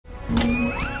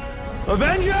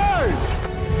Avengers!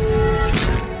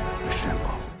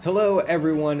 Assemble. Hello,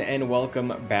 everyone, and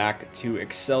welcome back to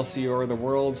Excelsior, the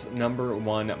world's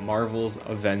 #1 Marvel's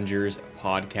Avengers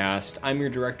podcast. I'm your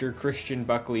director, Christian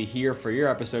Buckley, here for your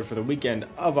episode for the weekend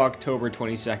of October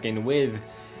 22nd with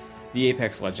the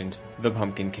Apex legend, the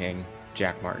Pumpkin King,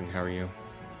 Jack Martin. How are you?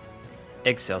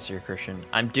 Excelsior, Christian.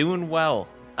 I'm doing well.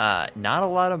 Not a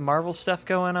lot of Marvel stuff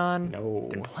going on. No.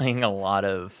 Been playing a lot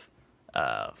of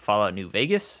Fallout New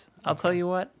Vegas, I'll tell you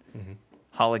what. Mm-hmm.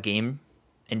 Hall of Game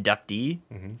inductee,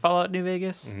 Fallout New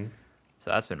Vegas. Mm-hmm.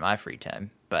 So that's been my free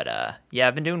time. But yeah,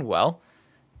 I've been doing well.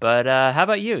 But how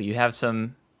about you? You have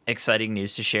some exciting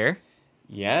news to share?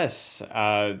 Yes.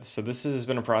 So this has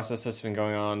been a process that's been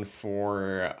going on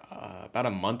for about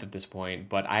a month at this point,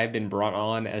 but I have been brought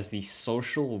on as the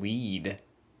social lead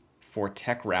for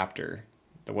TechRaptor,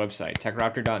 the website,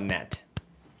 techraptor.net.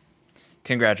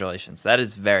 Congratulations. That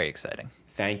is very exciting.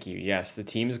 Thank you. Yes, the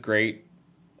team's great.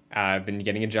 I've been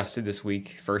getting adjusted this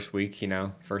week, first week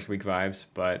vibes,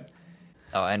 but...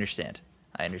 Oh, I understand.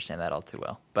 I understand that all too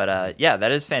well. But yeah,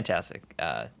 that is fantastic.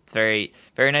 It's very,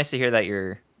 very nice to hear that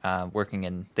you're working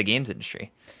in the games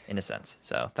industry, in a sense.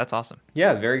 So that's awesome.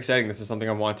 Yeah, very exciting. This is something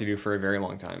I want to do for a very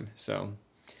long time. So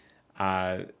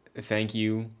thank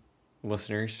you,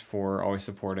 listeners, for always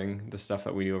supporting the stuff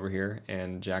that we do over here.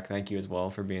 And Jack, thank you as well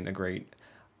for being a great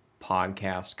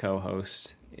podcast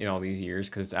co-host in all these years,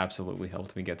 because it's absolutely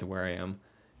helped me get to where I am.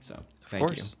 So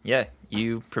thank you. Yeah,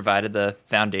 you provided the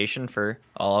foundation for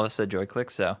all of us at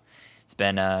JoyClick. So it's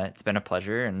been a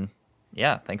pleasure, and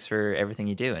yeah, thanks for everything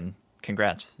you do, and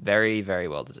congrats. Very, very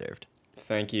well deserved.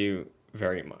 Thank you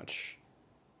very much.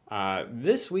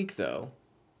 This week, though,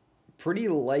 pretty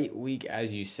light week,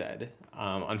 as you said.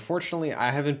 Unfortunately, I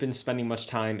haven't been spending much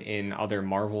time in other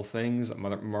Marvel things,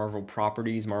 Marvel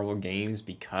properties, Marvel games,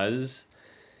 because,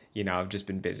 I've just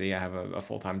been busy. I have a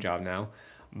full-time job now.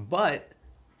 But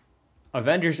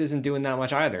Avengers isn't doing that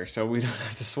much either, so we don't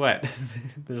have to sweat.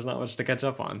 There's not much to catch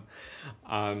up on.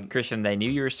 Christian, they knew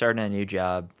you were starting a new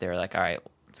job. They were like, all right,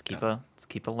 let's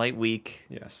keep a light week.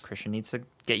 Yes. Christian needs to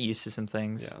get used to some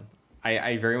things. Yeah.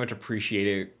 I very much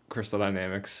appreciated Crystal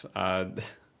Dynamics. I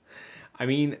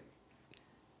mean,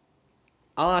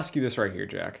 I'll ask you this right here,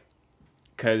 Jack,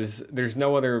 because there's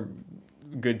no other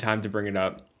good time to bring it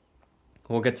up.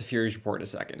 We'll get to Fury's report in a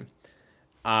second.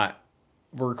 We're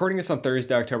recording this on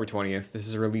Thursday, October 20th. This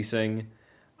is releasing,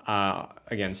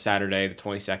 again, Saturday, the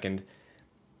 22nd.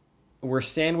 We're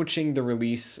sandwiching the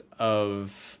release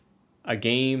of a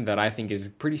game that I think is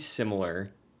pretty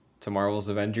similar to Marvel's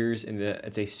Avengers in that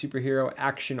it's a superhero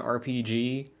action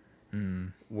RPG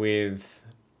with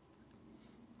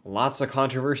lots of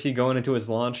controversy going into its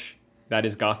launch. That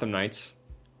is Gotham Knights.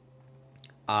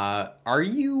 Are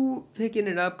you picking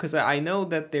it up? Because I know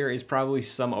that there is probably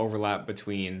some overlap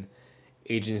between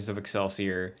Agents of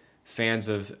Excelsior, fans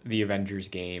of the Avengers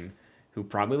game, who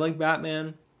probably like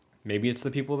Batman. Maybe it's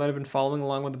the people that have been following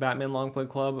along with the Batman Long Play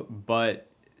Club, but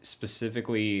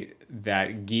specifically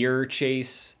that gear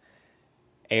chase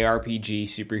ARPG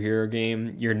superhero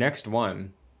game. Your next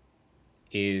one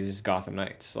is Gotham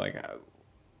Knights. Like,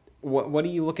 what are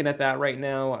you looking at that right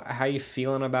now? How are you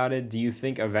feeling about it? Do you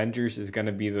think Avengers is going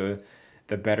to be the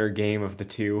better game of the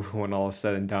two when all is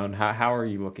said and done? How are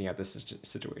you looking at this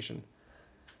situation?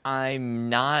 I'm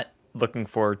not looking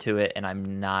forward to it, and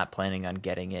I'm not planning on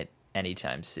getting it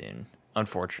anytime soon,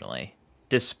 unfortunately.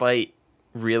 Despite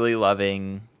really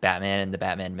loving Batman and the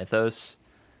Batman mythos,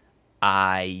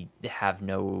 I have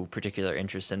no particular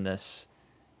interest in this.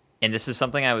 And this is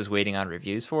something I was waiting on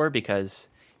reviews for, because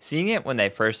seeing it when they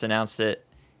first announced it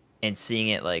and seeing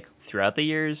it like throughout the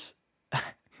years,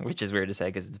 which is weird to say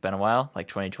because it's been a while, like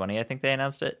 2020, I think they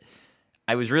announced it.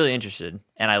 I was really interested,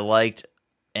 and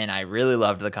I really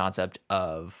loved the concept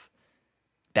of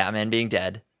Batman being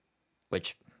dead,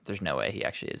 which there's no way he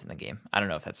actually is in the game. I don't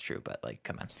know if that's true, but like,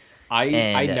 come on.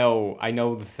 I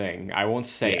know the thing. I won't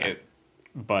say it,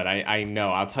 but I know.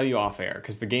 I'll tell you off air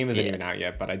because the game isn't even out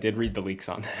yet, but I did read the leaks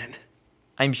on that.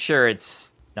 I'm sure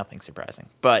it's nothing surprising.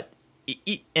 But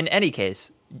in any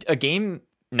case, a game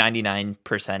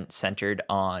 99% centered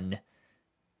on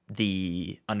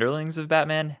the underlings of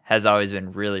Batman has always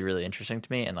been really, really interesting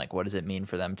to me. And like, what does it mean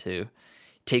for them to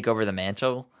take over the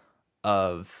mantle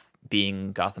of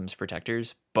being Gotham's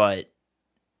protectors? But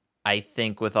I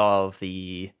think with all of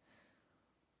the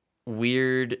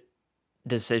weird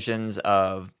decisions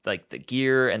of like the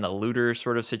gear and the looter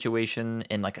sort of situation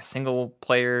in like a single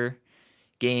player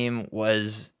game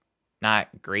was not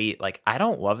great. Like, I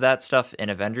don't love that stuff in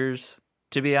Avengers,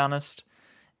 to be honest,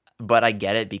 but I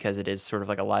get it because it is sort of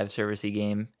like a live servicey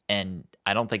game, and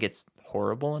I don't think it's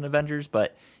horrible in Avengers,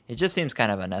 but it just seems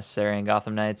kind of unnecessary in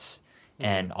Gotham Knights.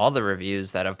 And all the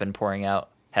reviews that have been pouring out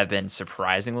have been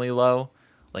surprisingly low.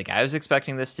 Like, I was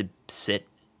expecting this to sit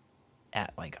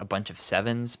at like a bunch of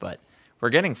 7s, but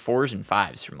we're getting 4s and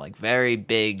 5s from like very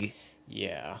big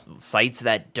sites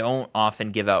that don't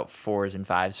often give out 4s and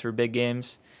 5s for big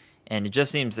games. And it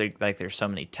just seems like there's so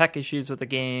many tech issues with the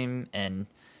game, and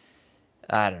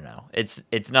I don't know.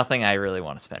 It's nothing I really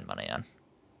want to spend money on.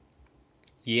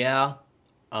 Yeah.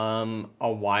 A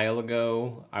while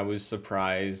ago, I was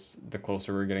surprised the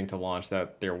closer we were getting to launch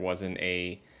that there wasn't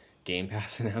a Game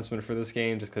Pass announcement for this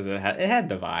game, just because it had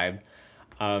the vibe.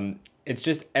 It's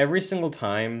just every single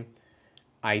time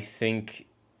I think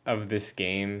of this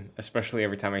game, especially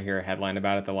every time I hear a headline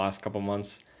about it the last couple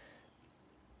months,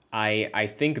 I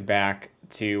think back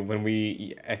to when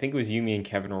I think it was you, me, and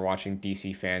Kevin were watching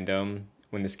DC Fandom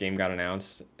when this game got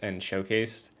announced and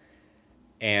showcased,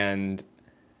 and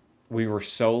we were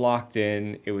so locked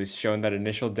in. It was showing that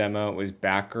initial demo. It was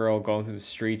Batgirl going through the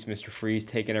streets, Mr. Freeze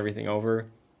taking everything over.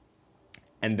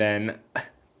 And then,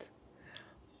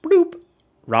 bloop,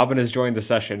 Robin has joined the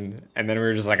session. And then we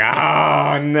were just like,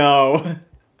 oh, no.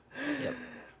 Yep.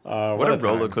 What a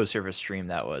roller coaster of a stream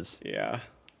that was. Yeah.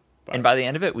 But... And by the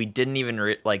end of it, we didn't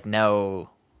even know,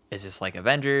 is this like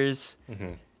Avengers?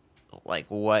 Mm-hmm. Like,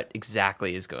 what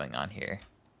exactly is going on here?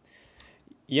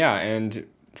 Yeah, and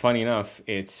funny enough,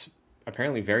 it's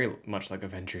apparently very much like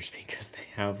Avengers because they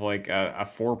have like a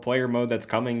 4-player mode that's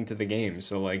coming to the game.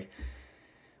 So like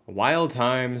Wild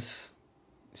Times,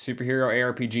 superhero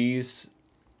ARPGs,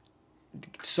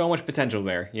 so much potential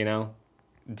there, you know?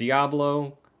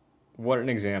 Diablo, what an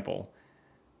example.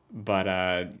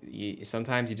 But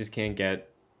sometimes you just can't get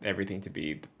everything to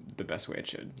be the best way it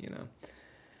should, you know?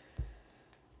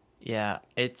 Yeah,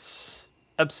 it's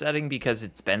upsetting because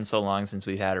it's been so long since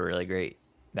we've had a really great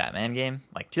Batman game.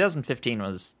 Like 2015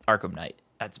 was Arkham Knight.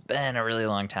 That's been a really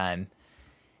long time.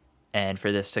 And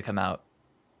for this to come out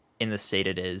in the state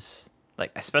it is,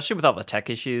 like, especially with all the tech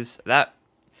issues, that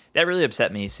really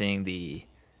upset me, seeing the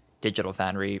Digital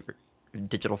Foundry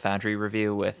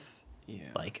review with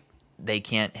like, they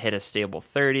can't hit a stable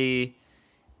 30.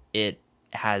 It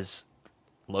has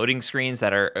loading screens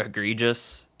that are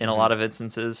egregious in a lot of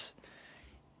instances.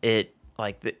 It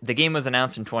like the game was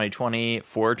announced in 2020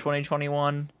 for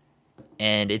 2021,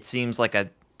 and it seems like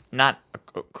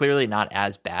clearly not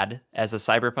as bad as a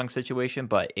Cyberpunk situation,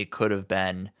 but it could have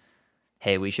been,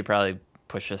 hey, we should probably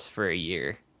push this for a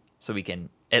year so we can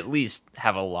at least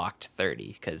have a locked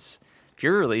 30. Because if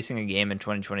you're releasing a game in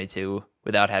 2022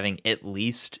 without having at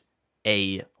least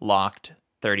a locked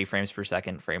 30 frames per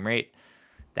second frame rate,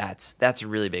 that's a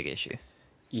really big issue.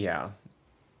 Yeah.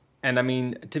 And I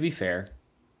mean, to be fair,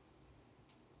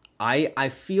 I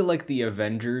feel like the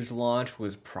Avengers launch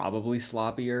was probably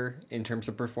sloppier in terms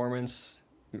of performance.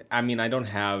 I mean, I don't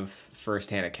have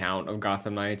firsthand account of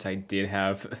Gotham Knights. I did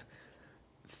have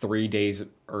 3 days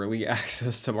early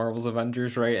access to Marvel's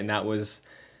Avengers, right? And that was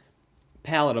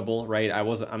palatable, right?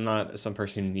 I'm not some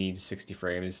person who needs 60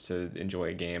 frames to enjoy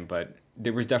a game, but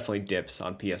there was definitely dips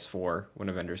on PS4 when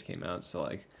Avengers came out. So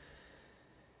like,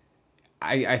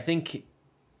 I think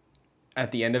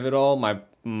at the end of it all,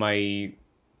 my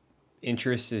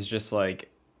interest is just like,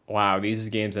 wow, these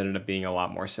games ended up being a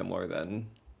lot more similar than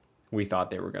we thought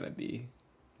they were going to be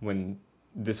when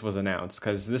this was announced.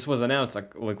 Because this was announced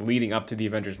like leading up to the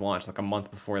Avengers launch, like a month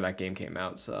before that game came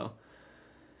out. So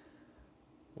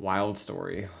wild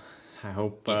story. I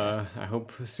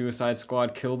hope Suicide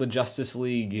Squad killed the Justice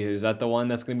League. Is that the one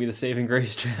that's going to be the saving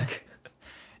grace, Jack?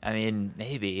 I mean,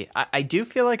 maybe. I do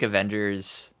feel like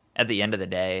Avengers, at the end of the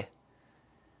day,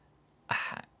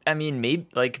 I mean,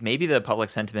 maybe the public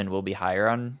sentiment will be higher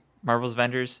on Marvel's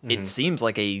Avengers. Mm-hmm. It seems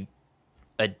like a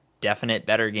definite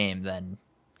better game than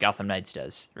Gotham Knights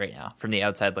does right now, from the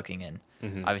outside looking in.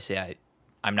 Mm-hmm. Obviously,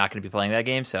 I'm not going to be playing that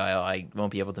game, so I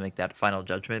won't be able to make that final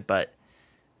judgment. But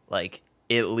like,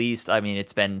 at least, I mean,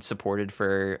 it's been supported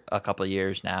for a couple of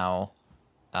years now,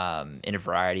 in a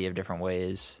variety of different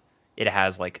ways. It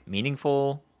has like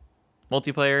meaningful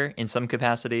multiplayer in some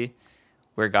capacity,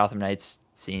 where Gotham Knights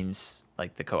seems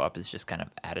like the co-op is just kind of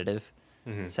additive.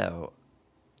 Mm-hmm. So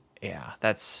yeah,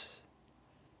 that's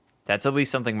at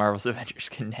least something Marvel's Avengers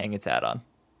can hang its hat on.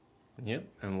 Yep,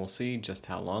 and we'll see just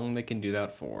how long they can do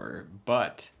that for.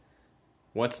 But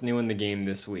what's new in the game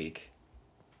this week?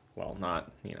 Well,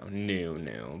 not,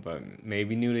 new, but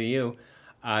maybe new to you.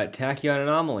 Tachyon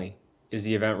Anomaly is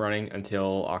the event running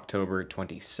until October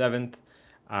 27th.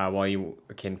 While you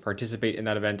can participate in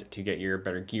that event to get your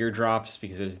better gear drops,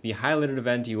 because it is the highlighted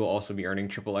event, you will also be earning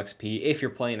triple XP if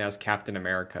you're playing as Captain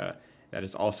America. That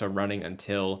is also running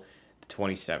until the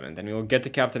 27th. And we'll get to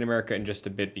Captain America in just a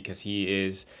bit because he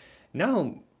is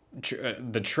now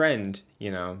the trend,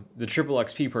 the triple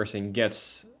XP person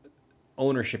gets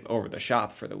ownership over the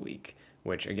shop for the week,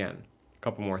 which again, a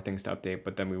couple more things to update,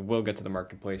 but then we will get to the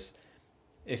marketplace.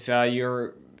 If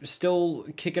you're still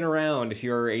kicking around, if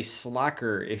you're a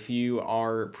slacker, if you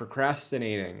are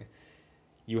procrastinating,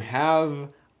 you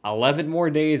have 11 more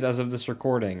days as of this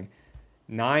recording,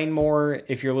 9 more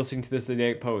if you're listening to this the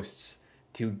day it posts,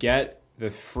 to get the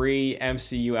free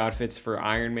MCU outfits for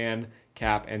Iron Man,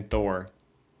 Cap, and Thor.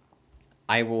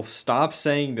 I will stop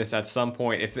saying this at some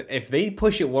point. If they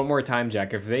push it one more time,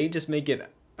 Jack, if they just make it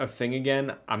a thing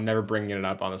again, I'm never bringing it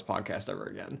up on this podcast ever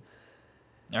again.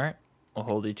 All right. I'll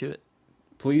hold you to it.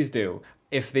 Please do.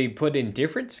 If they put in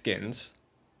different skins,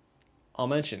 I'll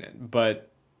mention it. But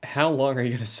how long are you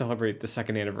going to celebrate the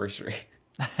second anniversary?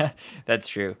 That's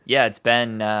true. Yeah, it's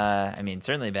been,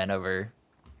 certainly been over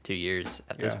 2 years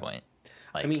at this point.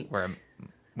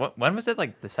 When was it?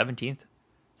 Like the 17th?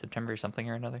 September something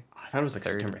or another? I thought it was like 3rd.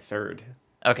 September 3rd.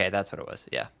 Okay, that's what it was.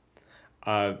 Yeah.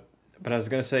 But I was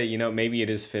going to say, maybe it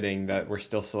is fitting that we're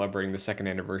still celebrating the second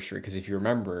anniversary because if you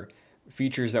remember,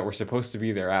 features that were supposed to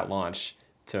be there at launch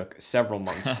took several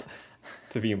months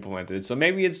to be implemented. So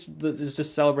maybe it's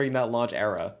just celebrating that launch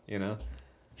era,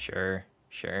 Sure.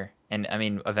 And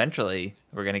eventually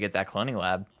we're going to get that cloning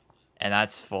lab and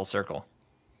that's full circle.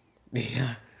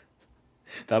 Yeah.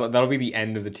 That'll be the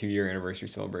end of the 2-year anniversary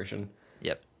celebration.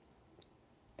 Yep.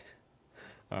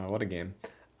 What a game.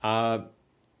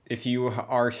 If you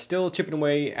are still chipping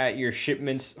away at your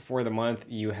shipments for the month,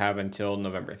 you have until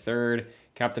November 3rd.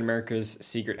 Captain America's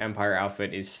Secret Empire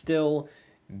outfit is still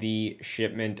the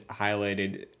shipment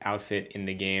highlighted outfit in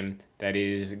the game. That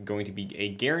is going to be a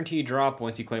guaranteed drop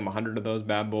once you claim 100 of those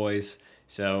bad boys.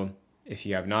 So if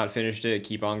you have not finished it,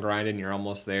 keep on grinding. You're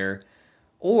almost there.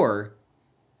 Or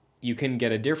you can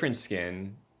get a different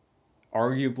skin,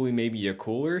 arguably maybe a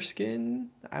cooler skin,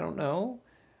 I don't know,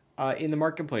 in the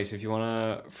marketplace if you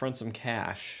want to front some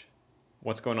cash.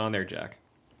 What's going on there, Jack?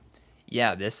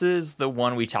 Yeah, this is the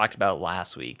one we talked about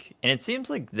last week. And it seems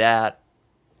like that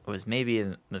was maybe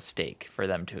a mistake for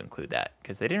them to include that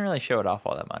because they didn't really show it off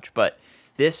all that much. But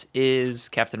this is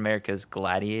Captain America's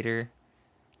Gladiator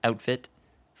outfit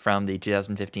from the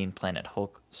 2015 Planet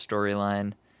Hulk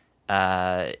storyline.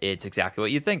 It's exactly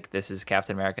what you think. This is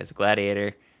Captain America's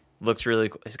Gladiator. Looks really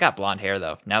cool. He's got blonde hair,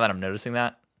 though. Now that I'm noticing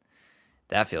that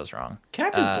feels wrong.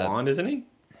 Cap is blonde, isn't he?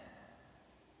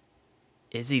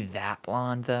 Is he that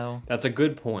blonde, though? That's a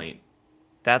good point.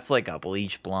 That's like a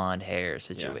bleach blonde hair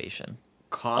situation. Yeah.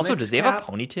 Comics also, does he have a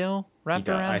ponytail wrapped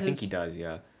around I think he does,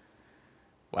 yeah.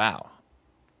 Wow.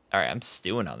 All right, I'm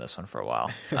stewing on this one for a while.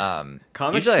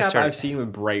 Comics Cap I've seen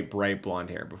with bright blonde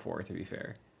hair before, to be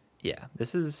fair. Yeah,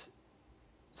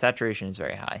 saturation is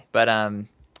very high. But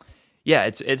yeah,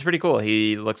 it's pretty cool.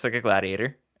 He looks like a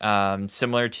gladiator.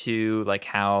 Similar to like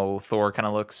how Thor kind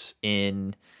of looks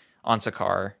on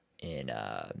Sakaar in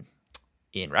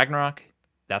Ragnarok.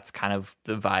 That's kind of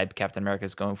the vibe Captain America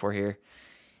is going for here.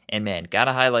 And man,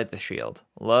 gotta highlight the shield.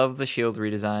 Love the shield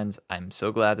redesigns. I'm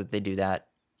so glad that they do that.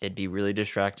 It'd be really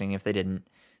distracting if they didn't.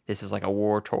 This is like a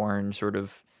war-torn sort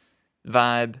of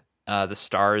vibe. The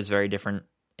star is very different.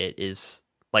 It is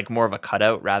like more of a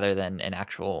cutout rather than an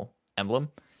actual emblem.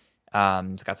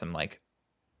 It's got some like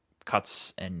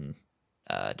cuts and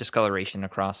discoloration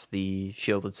across the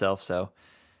shield itself. So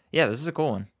yeah, this is a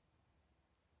cool one.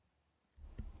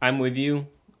 I'm with you.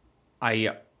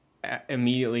 I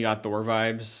immediately got Thor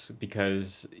vibes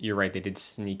because you're right. They did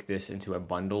sneak this into a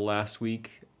bundle last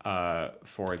week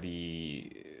for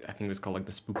the, I think it was called like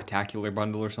the Spooktacular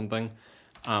bundle or something.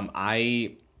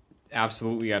 I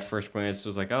absolutely at first glance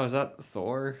was like, oh, is that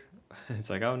Thor?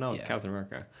 It's like, oh no, it's Captain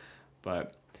America.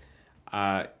 But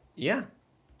yeah,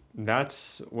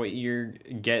 that's what you're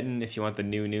getting if you want the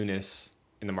newness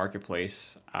in the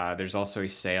marketplace. There's also a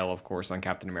sale, of course, on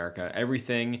Captain America.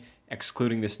 Everything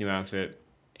excluding this new outfit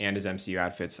and his MCU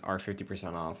outfits are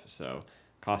 50% off. So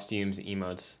costumes,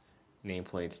 emotes,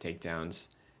 nameplates, takedowns.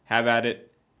 Have at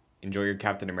it. Enjoy your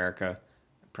Captain America.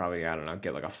 Probably, I don't know,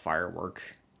 get like a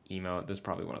firework emote. There's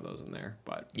probably one of those in there.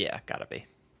 But yeah, gotta be.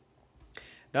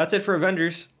 That's it for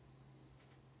Avengers.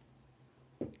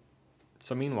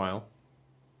 So meanwhile,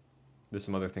 there's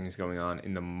some other things going on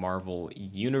in the Marvel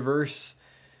Universe.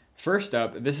 First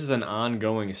up, this is an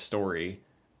ongoing story.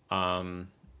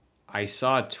 I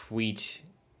saw a tweet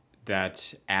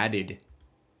that added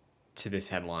to this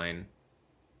headline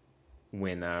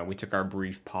when we took our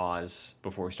brief pause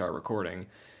before we started recording.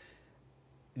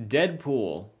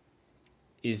 Deadpool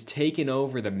is taking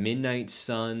over the Midnight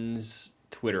Suns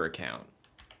Twitter account.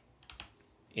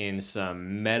 in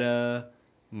some meta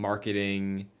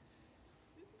marketing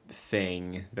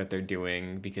thing that they're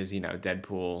doing because,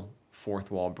 Deadpool,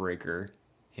 fourth wall breaker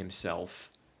himself.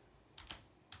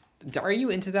 Are you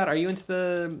into that? Are you into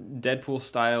the Deadpool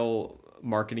style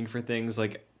marketing for things?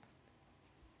 Like,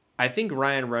 I think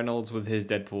Ryan Reynolds with his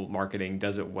Deadpool marketing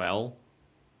does it well,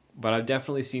 but I've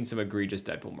definitely seen some egregious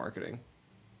Deadpool marketing.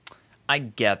 I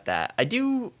get that. I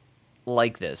do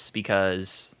like this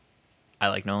because I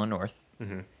like Nolan North.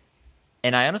 Mm-hmm.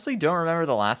 And I honestly don't remember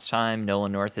the last time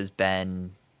Nolan North has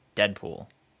been Deadpool.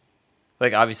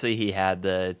 Like, obviously, he had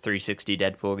the 360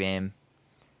 Deadpool game.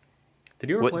 Did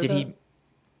you ever play that?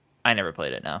 I never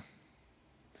played it, no.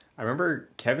 I remember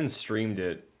Kevin streamed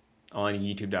it on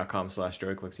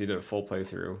youtube.com/joyclicks. He did a full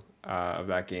playthrough of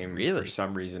that game for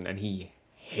some reason, and he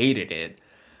hated it.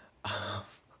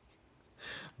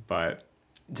 But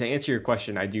to answer your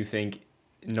question, I do think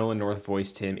Nolan North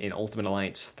voiced him in Ultimate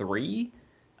Alliance 3,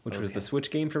 which was the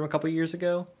Switch game from a couple years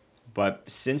ago. But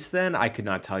since then, I could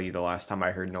not tell you the last time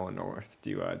I heard Nolan North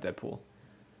do Deadpool.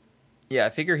 Yeah, I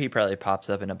figure he probably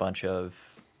pops up in a bunch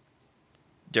of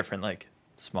different, like,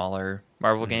 smaller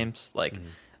Marvel games. Like,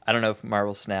 I don't know if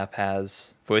Marvel Snap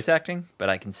has voice acting, but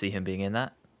I can see him being in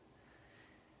that.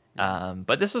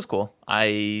 But this was cool.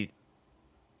 I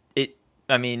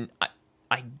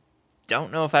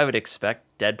don't know if I would expect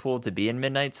Deadpool to be in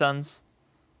Midnight Suns.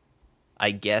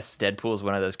 I guess Deadpool is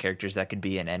one of those characters that could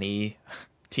be in any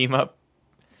team up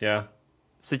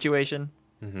situation.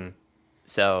 Mm-hmm.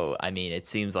 So, I mean, it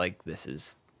seems like this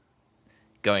is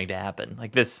going to happen.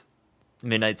 Like, this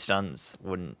Midnight Suns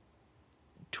wouldn't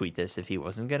tweet this if he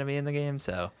wasn't going to be in the game.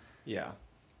 So, yeah,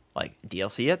 like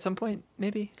DLC at some point,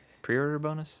 maybe pre-order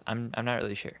bonus. I'm not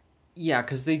really sure. Yeah,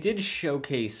 because they did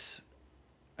showcase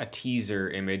a teaser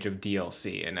image of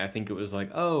DLC, and I think it was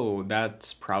like, oh,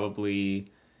 that's probably.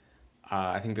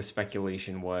 I think the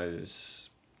speculation was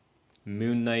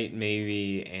Moon Knight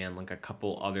maybe, and like a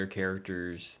couple other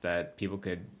characters that people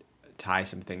could tie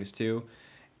some things to,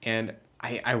 and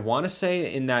I want to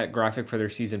say in that graphic for their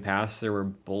season pass there were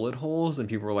bullet holes, and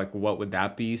people were like, what would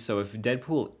that be? So if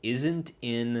Deadpool isn't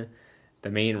in the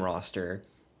main roster,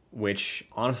 which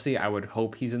honestly I would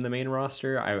hope he's in the main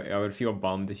roster, I would feel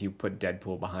bummed if you put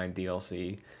Deadpool behind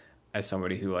DLC as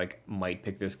somebody who like might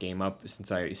pick this game up,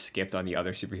 since I skipped on the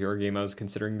other superhero game I was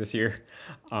considering this year.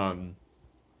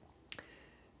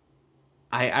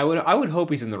 I would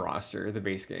hope he's in the roster, the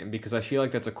base game, because I feel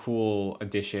like that's a cool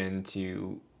addition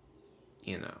to,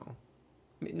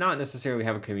 not necessarily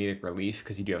have a comedic relief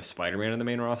because you do have Spider-Man in the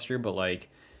main roster, but like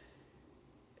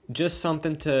just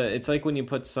something to, it's like when you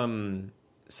put some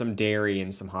dairy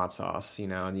in some hot sauce,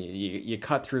 and you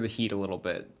cut through the heat a little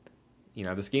bit.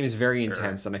 This game is very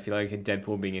intense, and I feel like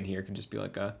Deadpool being in here could just be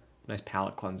like a nice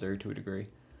palate cleanser to a degree.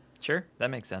 Sure, that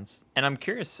makes sense. And I'm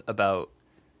curious about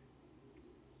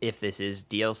if this is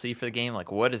DLC for the game.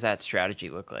 Like, what does that strategy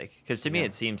look like? Because to me,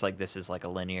 it seems like this is like a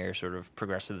linear sort of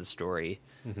progress of the story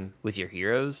with your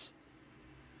heroes.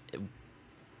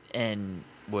 And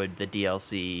would the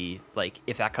DLC, like,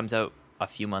 if that comes out a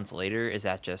few months later, is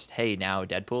that just, hey, now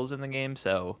Deadpool's in the game,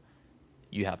 so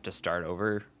you have to start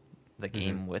over the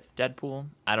game with Deadpool?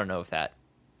 I don't know if that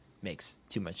makes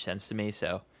too much sense to me.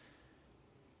 So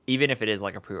even if it is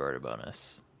like a pre-order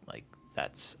bonus, like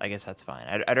I guess that's fine.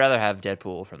 I'd rather have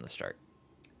Deadpool from the start.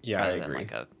 Yeah, I agree. Than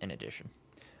like an addition.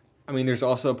 I mean, there's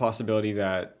also a possibility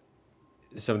that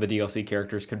some of the DLC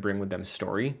characters could bring with them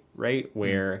story, right?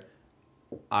 Where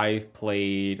I've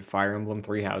played Fire Emblem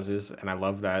Three Houses, and I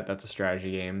love that. That's a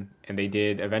strategy game. And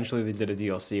eventually they did a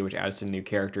DLC which adds some new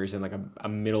characters in like a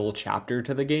middle chapter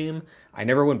to the game. I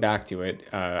never went back to it.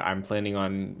 I'm planning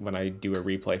on, when I do a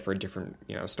replay, for a different,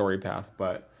 story path.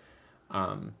 But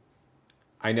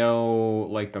I know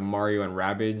like the Mario and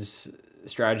Rabbids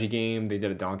strategy game, they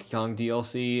did a Donkey Kong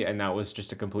DLC, and that was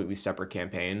just a completely separate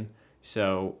campaign.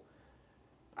 So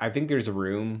I think there's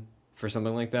room for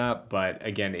something like that, but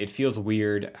again, it feels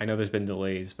weird. I know there's been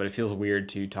delays, but it feels weird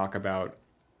to talk about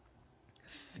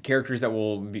characters that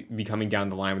will be coming down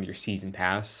the line with your season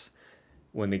pass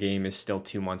when the game is still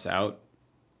 2 months out,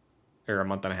 or a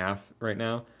month and a half right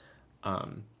now.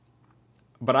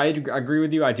 But I agree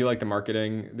with you. I do like the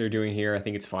marketing they're doing here. I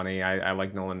think it's funny. I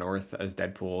like Nolan North as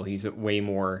Deadpool. He's way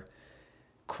more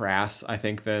crass, I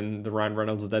think, than the Ryan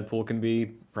Reynolds Deadpool can be,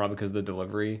 probably because of the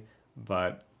delivery.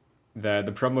 But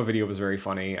the promo video was very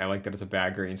funny. I like that it's a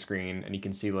bad green screen, and you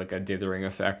can see like a dithering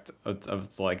effect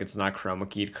of like it's not chroma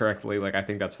keyed correctly. Like, I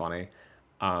think that's funny.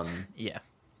 Yeah.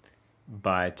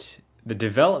 But the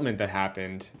development that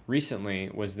happened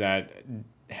recently was that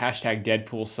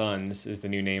 #Deadpool Suns is the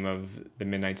new name of the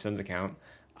Midnight Suns account.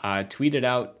 tweeted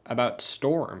out about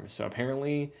Storm. So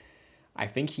apparently, I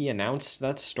think he announced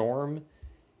that Storm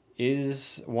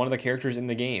is one of the characters in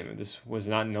the game. This was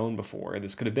not known before.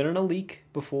 This could have been in a leak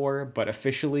before, but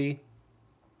officially,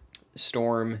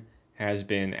 Storm has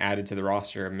been added to the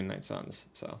roster of Midnight Suns.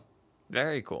 So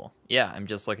Very cool. Yeah, I'm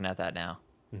just looking at that now.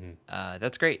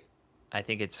 That's great. I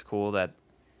think it's cool that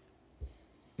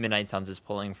Midnight Suns is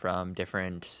pulling from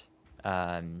different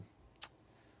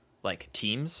like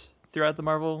teams throughout the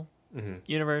Marvel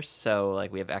universe. So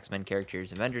like we have X-Men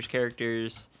characters, Avengers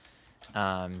characters,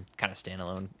 kind of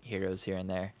standalone heroes here and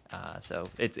there. So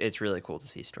it's really cool to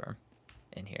see Storm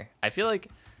in here. I feel like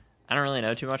I don't really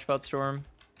know too much about Storm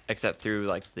except through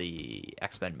like the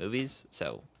X-Men movies.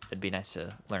 So it'd be nice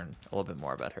to learn a little bit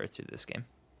more about her through this game.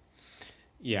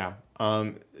 yeah,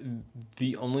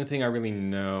 the only thing I really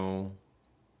know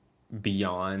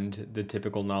beyond the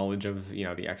typical knowledge of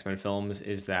the X-Men films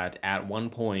is that at one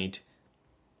point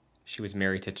she was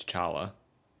married to T'Challa.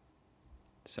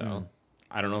 So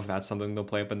I don't know if that's something they'll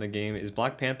play up in the game. Is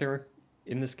Black Panther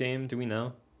in this game? Do we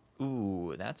know?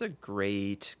 Ooh, that's a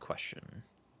great question.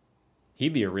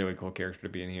 He'd be a really cool character to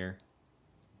be in here.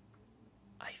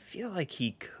 I feel like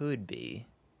he could be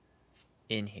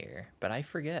in here, but I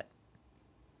forget.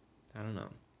 I don't know.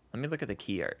 Let me look at the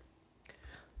key art.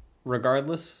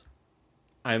 Regardless,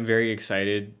 I'm very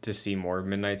excited to see more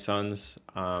Midnight Suns.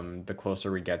 The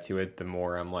closer we get to it, the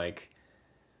more I'm like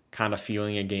kind of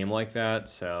feeling a game like that.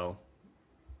 So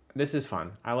this is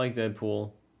fun. I like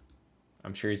Deadpool.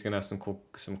 I'm sure he's gonna have some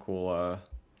cool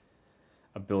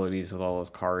abilities with all those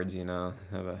cards. How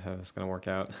that's gonna work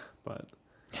out. But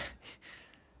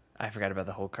I forgot about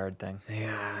the whole card thing.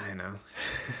 yeah, I know.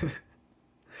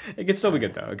 It could still be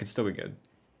good though. It could still be good.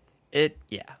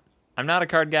 Yeah. I'm not a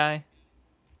card guy.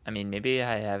 I mean, maybe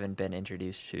I haven't been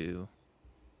introduced to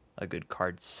a good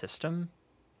card system,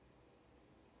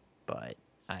 but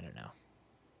I don't know.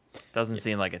 Doesn't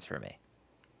seem like it's for me.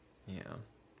 Yeah.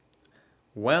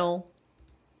 Well,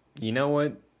 you know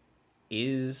what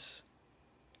is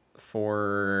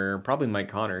for probably Mike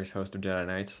Connors, host of Jedi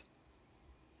Knights.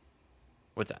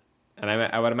 What's that? And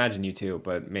I would imagine you too,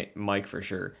 but Mike for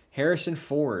sure. Harrison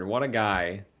Ford, what a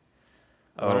guy.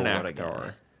 What an actor.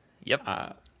 Guy.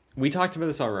 Yep. We talked about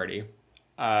this already,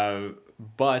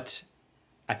 but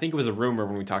I think it was a rumor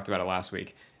when we talked about it last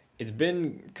week. It's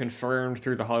been confirmed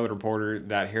through the Hollywood Reporter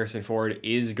that Harrison Ford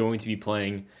is going to be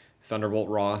playing Thunderbolt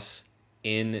Ross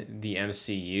in the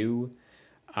MCU.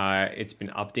 It's been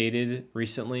updated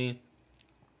recently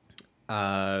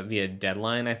via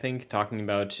Deadline, I think, talking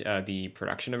about the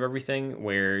production of everything,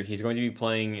 where he's going to be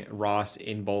playing Ross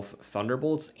in both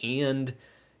Thunderbolts and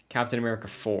Captain America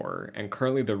 4. And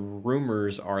currently the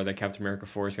rumors are that Captain America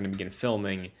 4 is going to begin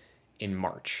filming in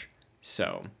March.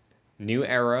 So, new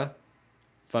era,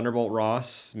 Thunderbolt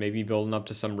Ross, maybe building up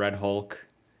to some Red Hulk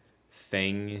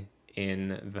thing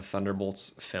in the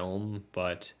Thunderbolts film,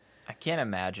 but I can't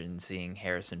imagine seeing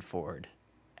Harrison Ford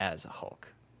as a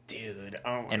Hulk. dude,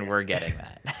 oh my And God. we're getting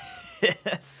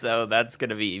that. So that's going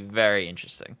to be very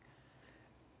interesting.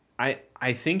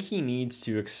 I think he needs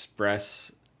to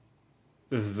express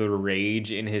the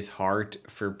rage in his heart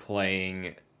for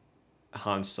playing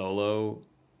Han Solo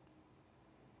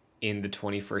in the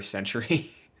 21st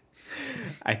century.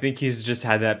 I think he's just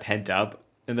had that pent up.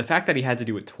 And the fact that he had to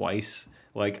do it twice,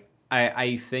 like,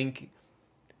 I think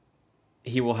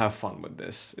he will have fun with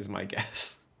this, is my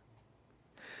guess.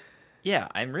 Yeah,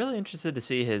 I'm really interested to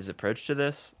see his approach to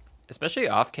this, especially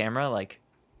off camera. Like,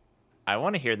 I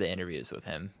want to hear the interviews with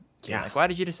him. Yeah. Like, why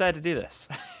did you decide to do this?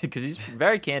 Because he's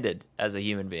very candid as a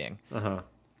human being. Uh-huh.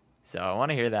 So I want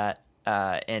to hear that.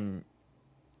 And,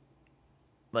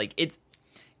 like,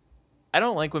 I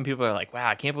don't like when people are like, wow,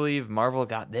 I can't believe Marvel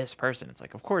got this person. It's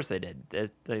like, of course they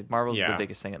did. Marvel's the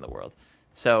biggest thing in the world.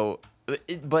 So,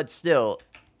 but still,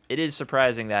 it is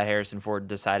surprising that Harrison Ford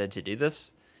decided to do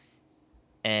this.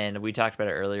 And we talked about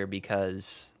it earlier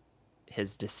because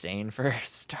his disdain for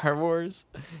Star Wars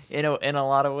in a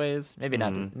lot of ways. Maybe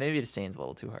not. Maybe disdain's a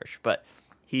little too harsh, but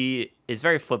he is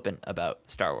very flippant about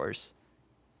Star Wars,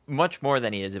 much more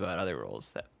than he is about other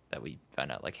roles that we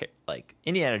found out. Like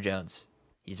Indiana Jones,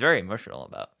 he's very emotional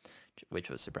about, which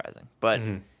was surprising. But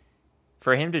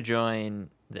for him to join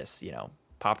this,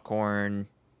 popcorn,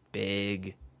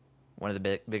 big, one of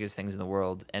the biggest things in the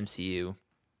world, MCU,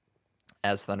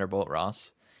 as Thunderbolt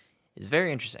Ross, is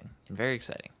very interesting and very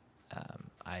exciting.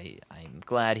 I'm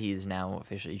glad he's now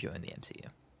officially joined the MCU.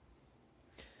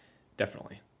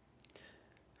 Definitely.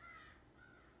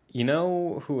 You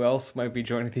know who else might be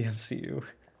joining the MCU?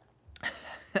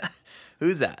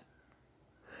 Who's that?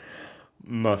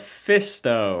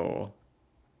 Mephisto.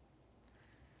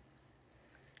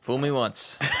 Fool me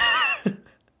once.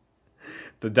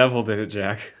 The devil did it,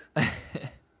 Jack.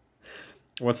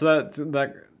 What's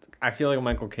that? I feel like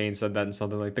Michael Caine said that in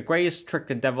something like the greatest trick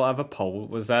the devil ever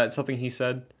pulled. Was that something he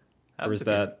said, or was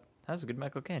that? That was a good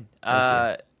Michael Caine.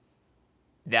 Thank you.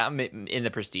 That in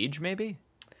the Prestige, maybe.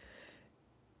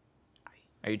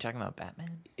 Are you talking about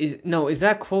Batman? Is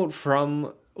that quote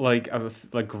from like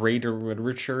greater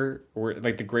literature, or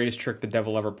like the greatest trick the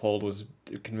devil ever pulled was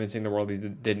convincing the world he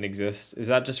didn't exist? Is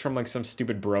that just from like some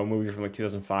stupid bro movie from like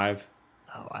 2005?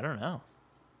 Oh, I don't know.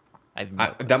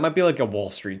 That might be like a Wall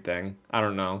Street thing. I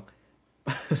don't know.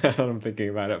 I'm thinking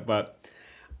about it, but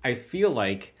I feel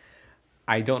like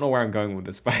I don't know where I'm going with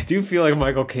this, but I do feel like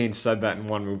Michael Caine said that in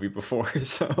one movie before.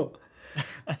 So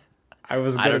I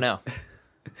don't know.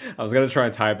 I was gonna try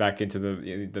and tie it back into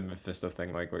the Mephisto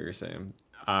thing, like what you're saying.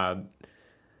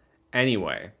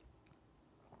 Anyway,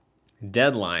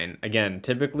 Deadline, again,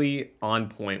 typically on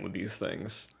point with these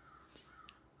things,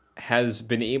 has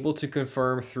been able to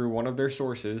confirm through one of their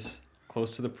sources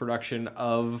close to the production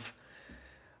of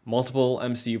multiple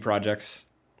MCU projects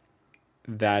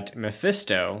that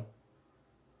Mephisto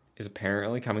is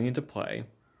apparently coming into play.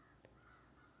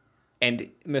 And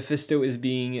Mephisto is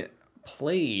being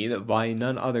played by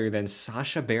none other than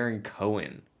Sacha Baron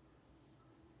Cohen.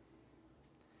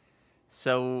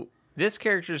 So this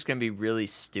character is going to be really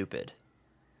stupid,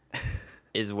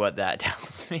 is what that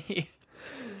tells me.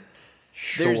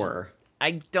 Sure.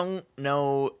 I don't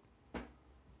know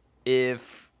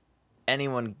if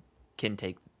anyone can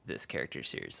take this character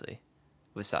seriously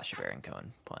with Sacha Baron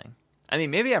Cohen playing. I mean,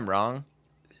 maybe I'm wrong.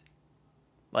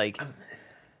 Like,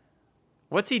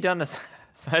 what's he done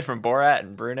aside from Borat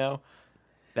and Bruno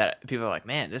that people are like,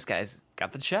 man, this guy's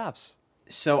got the chops?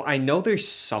 So I know there's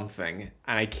something,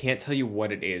 and I can't tell you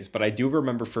what it is, but I do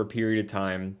remember for a period of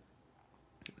time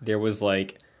there was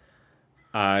like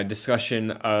a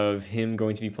discussion of him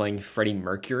going to be playing Freddie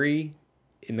Mercury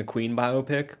in the Queen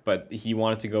biopic, but he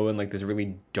wanted to go in like this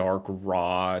really dark,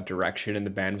 raw direction, and the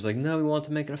band was like, no, we want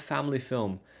to make it a family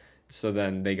film. So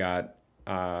then they got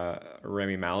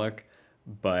Rami Malek,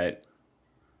 but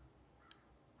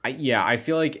I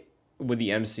feel like with the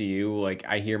MCU, like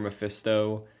I hear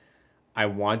Mephisto, I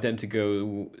want them to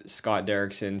go Scott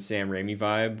Derrickson, Sam Raimi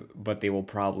vibe, but they will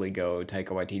probably go Taika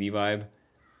Waititi vibe.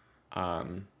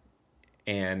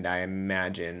 And I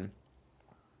imagine,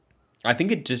 I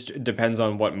think it just depends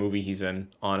on what movie he's in,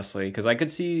 honestly, because I could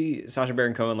see Sacha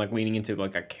Baron Cohen like leaning into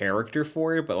like a character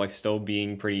for it, but like still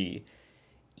being pretty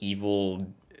evil,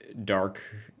 dark,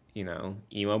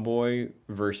 emo boy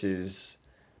versus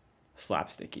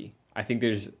slapsticky. I think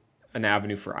there's an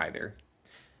avenue for either.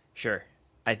 Sure.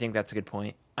 I think that's a good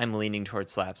point. I'm leaning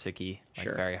towards slapsticky,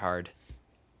 Sure. very hard.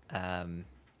 I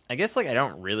guess like I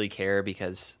don't really care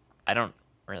because I don't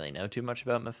really know too much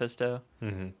about Mephisto.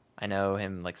 Mm-hmm. I know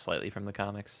him like slightly from the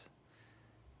comics.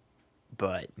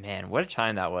 But man, what a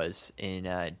time that was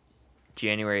in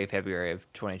January, February of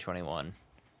 2021,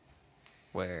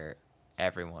 where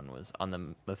everyone was on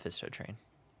the Mephisto train.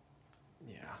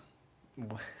 Yeah.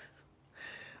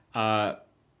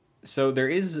 So there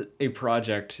is a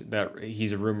project that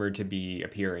he's rumored to be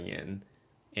appearing in,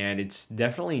 and it's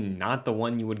definitely not the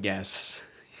one you would guess.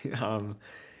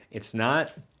 It's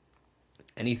not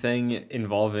anything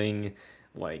involving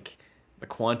like the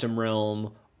quantum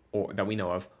realm or that we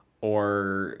know of,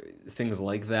 or things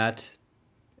like that.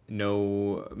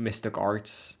 No mystic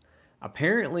arts.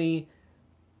 Apparently,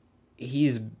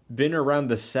 he's been around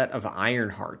the set of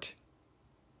Ironheart.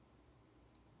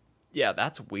 Yeah,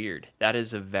 that's weird. That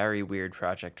is a very weird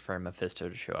project for Mephisto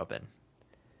to show up in.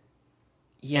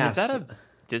 Yeah, is that a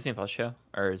Disney Plus show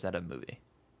or is that a movie?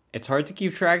 It's hard to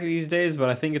keep track of these days, but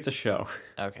I think it's a show.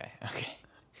 Okay.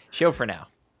 Show for now.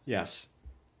 Yes.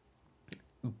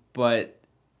 But,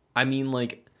 I mean,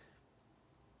 like,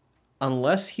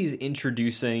 unless he's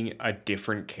introducing a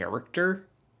different character,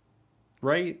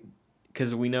 right?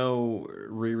 Because we know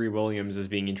Riri Williams is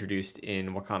being introduced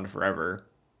in Wakanda Forever,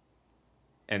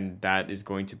 and that is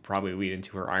going to probably lead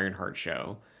into her Ironheart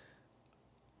show.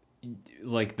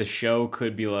 Like, the show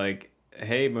could be like,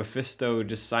 hey, Mephisto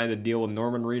just signed a deal with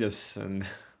Norman Reedus, and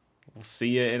we'll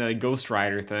see you in a Ghost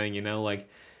Rider thing, like,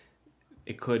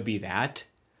 it could be that,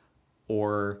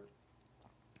 or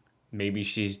maybe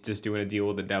she's just doing a deal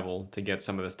with the devil to get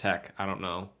some of this tech. I don't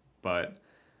know, but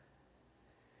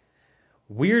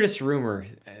weirdest rumor,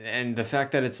 and the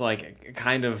fact that it's like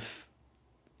kind of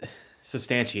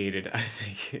substantiated, I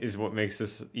think, is what makes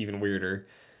this even weirder.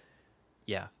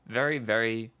 Yeah, very,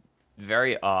 very,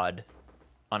 very odd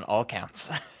on all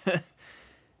counts.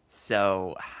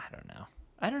 So, I don't know.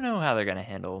 I don't know how they're going to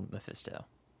handle Mephisto.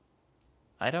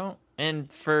 I don't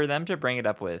And for them to bring it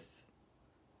up with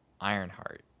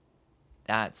Ironheart,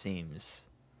 that seems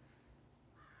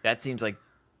like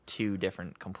two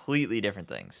completely different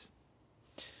things.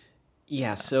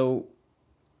 Yeah, so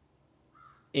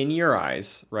in your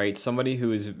eyes, right, somebody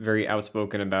who is very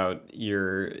outspoken about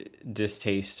your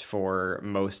distaste for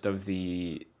most of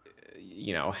the,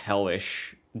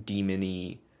 hellish,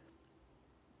 demony,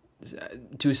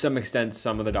 to some extent,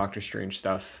 some of the Doctor Strange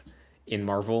stuff in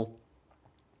Marvel,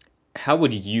 how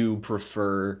would you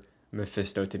prefer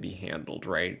Mephisto to be handled,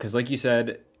 right? Because like you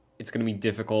said, it's going to be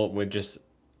difficult with just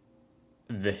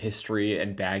the history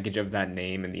and baggage of that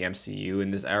name in the MCU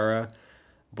in this era,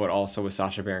 but also with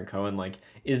Sacha Baron Cohen. Like,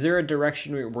 is there a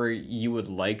direction where you would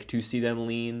like to see them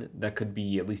lean that could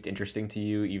be at least interesting to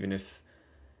you, even if,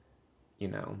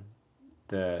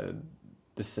 the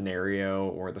scenario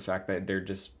or the fact that they're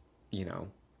just,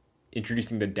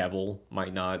 introducing the devil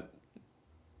might not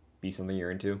be something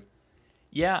you're into?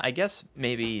 Yeah, I guess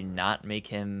maybe not make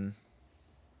him.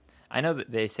 I know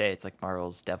that they say it's like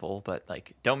Marvel's devil, but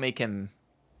like don't make him,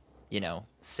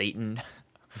 Satan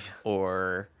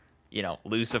or,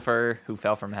 Lucifer who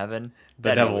fell from heaven.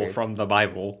 The devil from the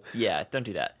Bible. Yeah, don't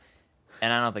do that.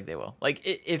 And I don't think they will. Like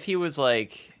if he was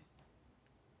like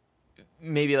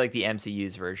maybe like the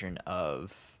MCU's version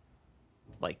of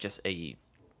like just a,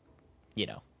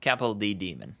 capital D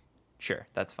demon. Sure,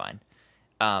 that's fine.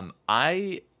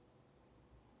 I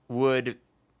would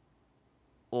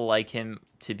like him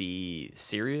to be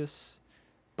serious,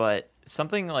 but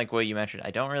something like what you mentioned,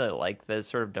 I don't really like the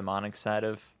sort of demonic side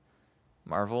of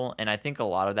Marvel, and I think a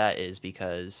lot of that is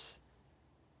because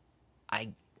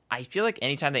I feel like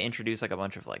anytime they introduce like a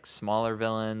bunch of like smaller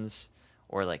villains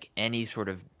or like any sort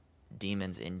of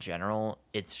demons in general,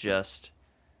 it's just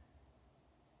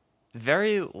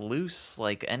very loose.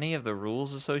 Like any of the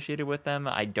rules associated with them,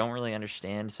 I don't really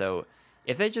understand. So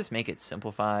if they just make it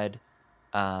simplified,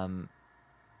 I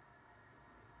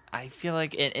feel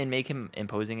like and make him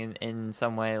imposing in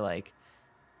some way, like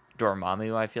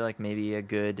Dormammu, I feel like maybe a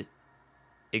good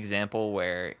example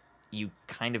where you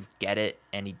kind of get it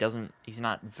and he's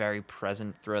not very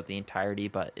present throughout the entirety,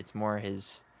 but it's more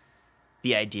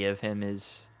the idea of him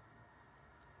is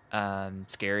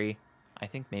scary. I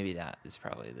think maybe that is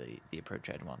probably the approach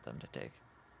I'd want them to take.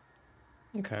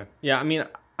 Okay. Yeah, I mean,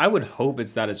 I would hope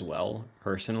it's that as well,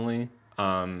 personally.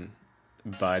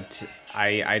 But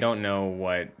I don't know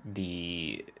what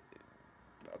the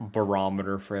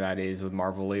barometer for that is with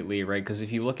Marvel lately, right? Because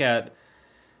if you look at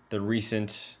the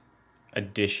recent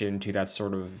addition to that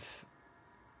sort of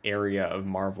area of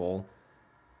Marvel,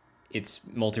 it's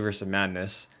Multiverse of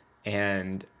Madness.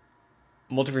 And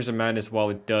Multiverse of Madness, while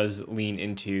it does lean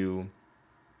into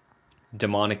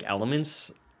demonic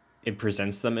elements, it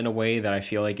presents them in a way that I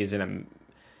feel like is in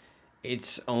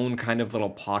its own kind of little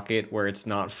pocket where it's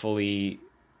not fully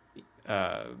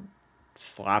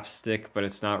slapstick, but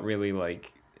it's not really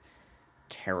like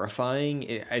terrifying.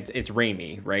 It's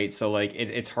Raimi, right? So like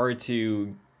it's hard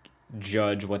to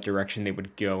judge what direction they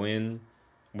would go in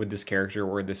with this character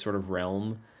or this sort of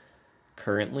realm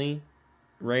currently,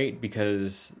 right?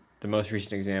 Because the most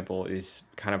recent example is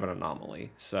kind of an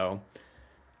anomaly. So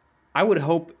I would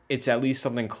hope it's at least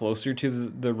something closer to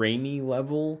the Raimi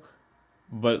level,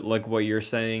 but like what you're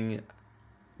saying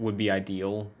would be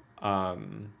ideal.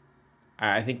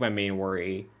 I think my main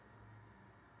worry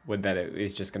with that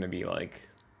is just going to be like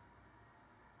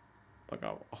a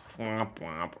whomp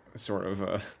whomp sort of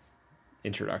a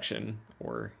introduction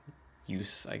or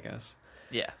use, I guess.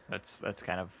 Yeah, that's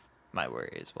kind of my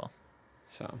worry as well.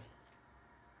 So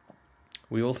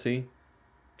we will see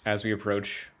as we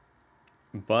approach.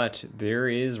 But there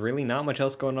is really not much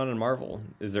else going on in Marvel.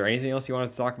 Is there anything else you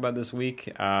wanted to talk about this week?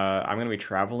 I'm going to be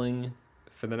traveling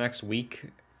for the next week,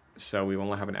 so we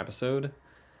won't have an episode.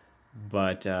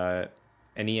 But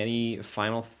any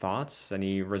final thoughts?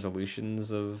 Any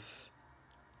resolutions of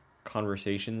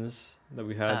conversations that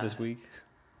we've had this week?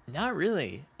 Not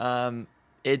really.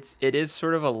 It is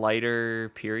sort of a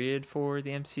lighter period for the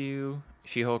MCU.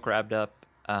 She-Hulk wrapped up.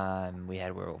 We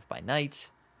had Werewolf by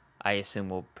Night. I assume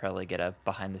we'll probably get a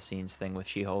behind-the-scenes thing with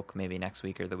She-Hulk maybe next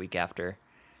week or the week after.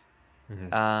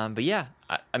 Mm-hmm. But yeah,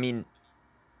 I mean,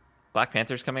 Black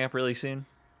Panther's coming up really soon.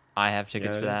 I have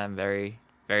tickets for that. I'm very,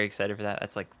 very excited for that.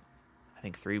 That's like, I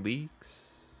think 3 weeks.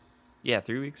 Yeah,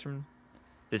 3 weeks from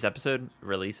this episode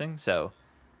releasing. So,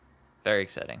 very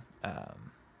exciting.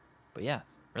 But yeah,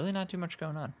 really not too much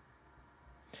going on.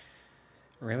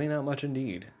 Really not much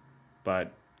indeed.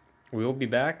 But we will be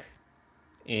back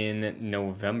in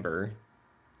November.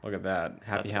 Look at that.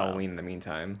 Happy Halloween in the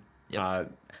meantime.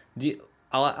 Yep.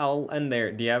 I'll end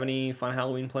there. Do you have any fun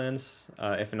Halloween plans?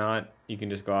 If not, you can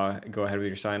just go ahead with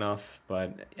your sign off.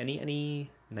 But any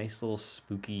nice little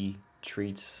spooky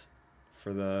treats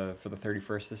for the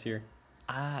 31st this year?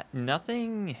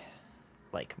 Nothing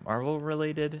like Marvel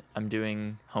related. I'm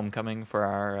doing Homecoming for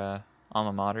our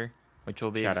alma mater, which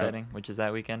will be Shout out. exciting, which is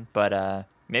that weekend. But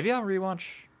maybe I'll rewatch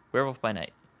Werewolf by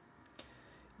Night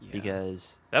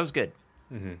because that was good,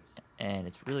 Mm-hmm. and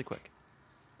it's really quick.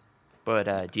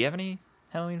 But do you have any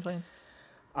Halloween plans?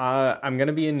 I'm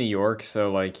gonna be in New York, so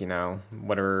like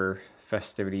whatever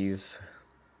festivities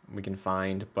we can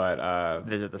find. But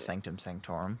Visit the Sanctum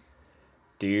Sanctorum.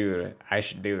 dude, I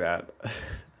should do that.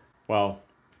 Well,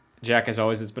 Jack, as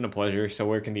always, it's been a pleasure. So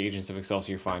where can the agents of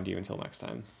Excelsior find you until next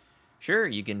time? Sure,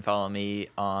 you can follow me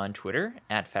on Twitter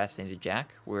at FascinatedJack,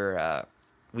 where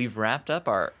we've wrapped up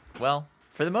for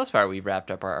the most part, we've wrapped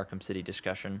up our Arkham City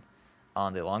discussion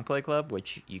on the Long Play Club,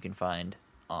 which you can find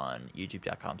on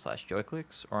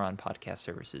youtube.com/joyclicks or on podcast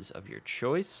services of your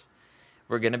choice.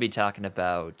 We're going to be talking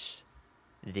about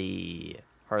the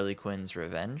Harley Quinn's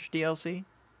Revenge DLC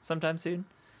sometime soon,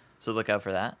 so look out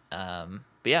for that.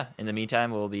 But yeah, in the meantime,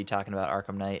 we'll be talking about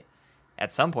Arkham Knight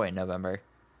at some point in November,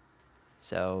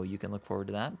 so you can look forward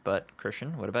to that. But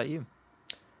Christian, what about you?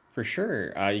 For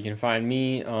sure. You can find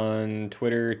me on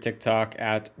Twitter, TikTok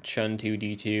at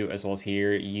Chun2D2, as well as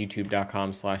here,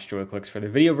 youtube.com/joyclicks for the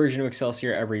video version of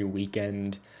Excelsior every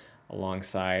weekend,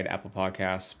 alongside Apple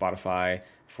Podcasts, Spotify.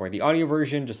 For the audio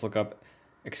version, just look up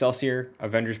Excelsior,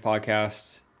 Avengers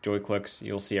Podcast, Joyclicks.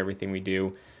 You'll see everything we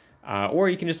do. Or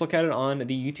you can just look at it on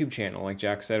the YouTube channel. Like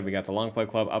Jack said, we got the Long Play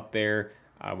Club up there.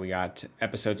 We got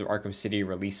episodes of Arkham City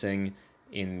releasing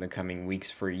in the coming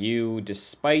weeks for you.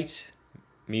 Despite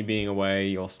me being away,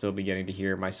 you'll still be getting to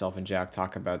hear myself and Jack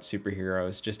talk about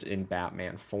superheroes just in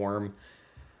Batman form.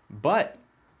 But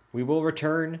we will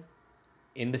return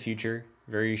in the future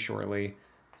very shortly.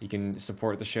 You can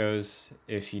support the shows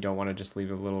if you don't want to just leave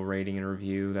a little rating and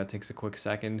review. That takes a quick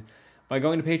second by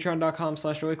going to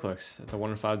patreon.com/joyclicks at the $1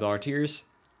 and $5 tiers.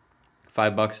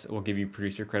 $5 will give you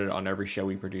producer credit on every show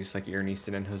we produce, like Aaron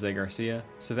Easton and Jose Garcia.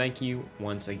 So thank you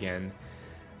once again.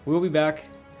 We'll be back.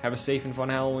 Have a safe and fun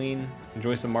Halloween.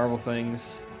 Enjoy some Marvel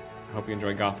things. I hope you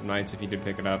enjoy Gotham Knights if you did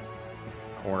pick it up.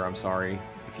 Or I'm sorry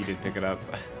if you did pick it up,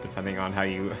 depending on how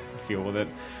you feel with it.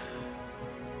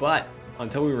 But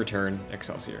until we return,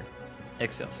 Excelsior.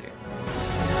 Excelsior.